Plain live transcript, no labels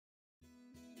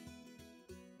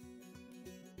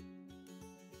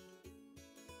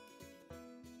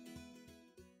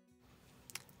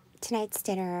tonight's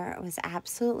dinner was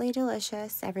absolutely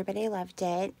delicious. Everybody loved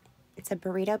it. It's a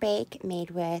burrito bake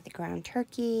made with ground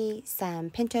turkey, some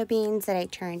pinto beans that I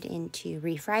turned into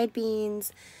refried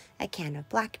beans, a can of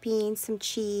black beans, some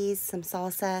cheese, some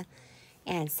salsa,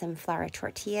 and some flour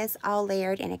tortillas, all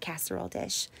layered in a casserole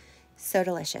dish. So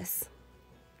delicious.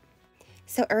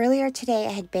 So earlier today,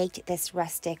 I had baked this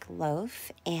rustic loaf,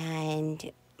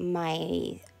 and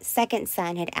my second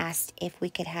son had asked if we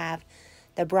could have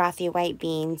the brothy white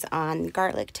beans on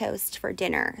garlic toast for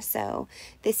dinner. So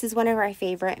this is one of our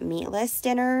favorite meatless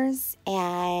dinners,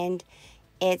 and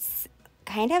it's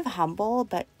kind of humble,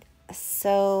 but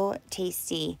so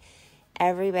tasty.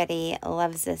 Everybody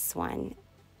loves this one,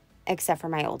 except for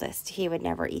my oldest. He would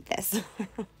never eat this.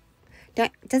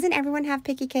 Doesn't everyone have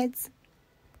picky kids?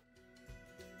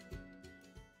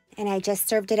 And I just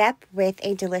served it up with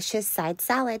a delicious side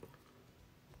salad.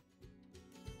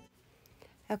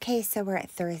 Okay, so we're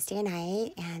at Thursday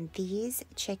night, and these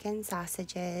chicken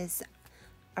sausages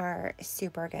are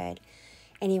super good.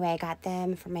 Anyway, I got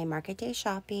them for my market day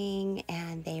shopping,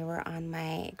 and they were on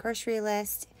my grocery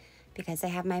list because I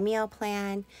have my meal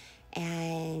plan,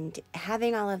 and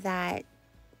having all of that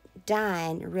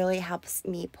done really helps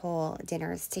me pull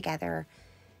dinners together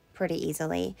pretty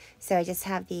easily. So I just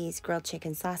have these grilled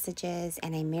chicken sausages,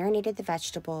 and I marinated the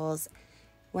vegetables,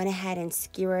 went ahead and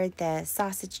skewered the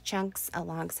sausage chunks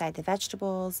alongside the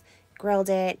vegetables, grilled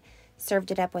it, served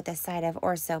it up with a side of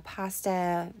orzo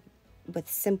pasta with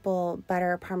simple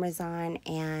butter, parmesan,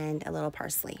 and a little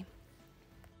parsley.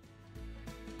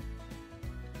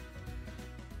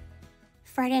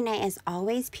 Friday night is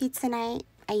always pizza night.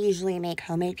 I usually make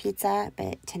homemade pizza,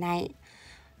 but tonight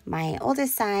my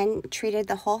oldest son treated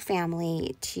the whole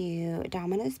family to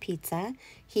Domino's Pizza.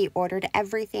 He ordered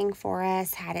everything for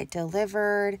us, had it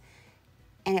delivered,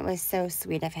 and it was so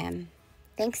sweet of him.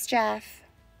 Thanks, Jeff.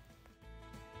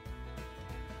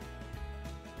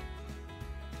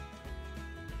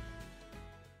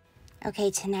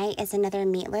 Okay, tonight is another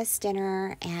meatless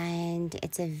dinner, and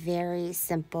it's a very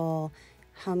simple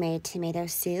homemade tomato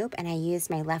soup, and I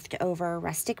used my leftover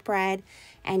rustic bread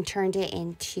and turned it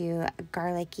into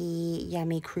garlicky,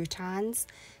 yummy croutons.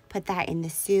 Put that in the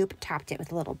soup, topped it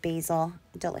with a little basil.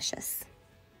 Delicious.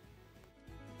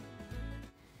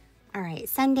 All right,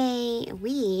 Sunday,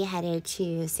 we headed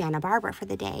to Santa Barbara for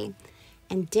the day,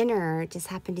 and dinner just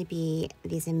happened to be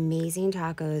these amazing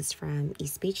tacos from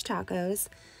East Beach Tacos.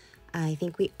 I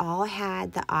think we all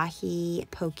had the ahi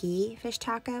poke fish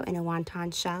taco in a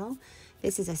wonton shell.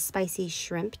 This is a spicy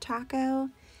shrimp taco,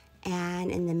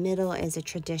 and in the middle is a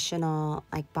traditional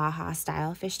like Baja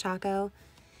style fish taco.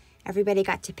 Everybody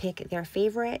got to pick their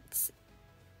favorites,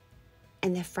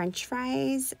 and the French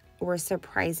fries were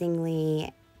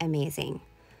surprisingly amazing.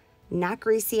 Not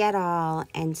greasy at all,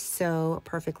 and so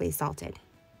perfectly salted.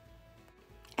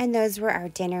 And those were our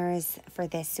dinners for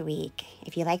this week.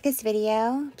 If you like this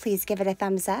video, please give it a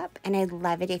thumbs up, and I'd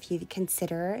love it if you'd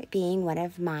consider being one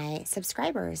of my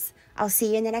subscribers. I'll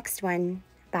see you in the next one.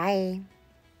 Bye.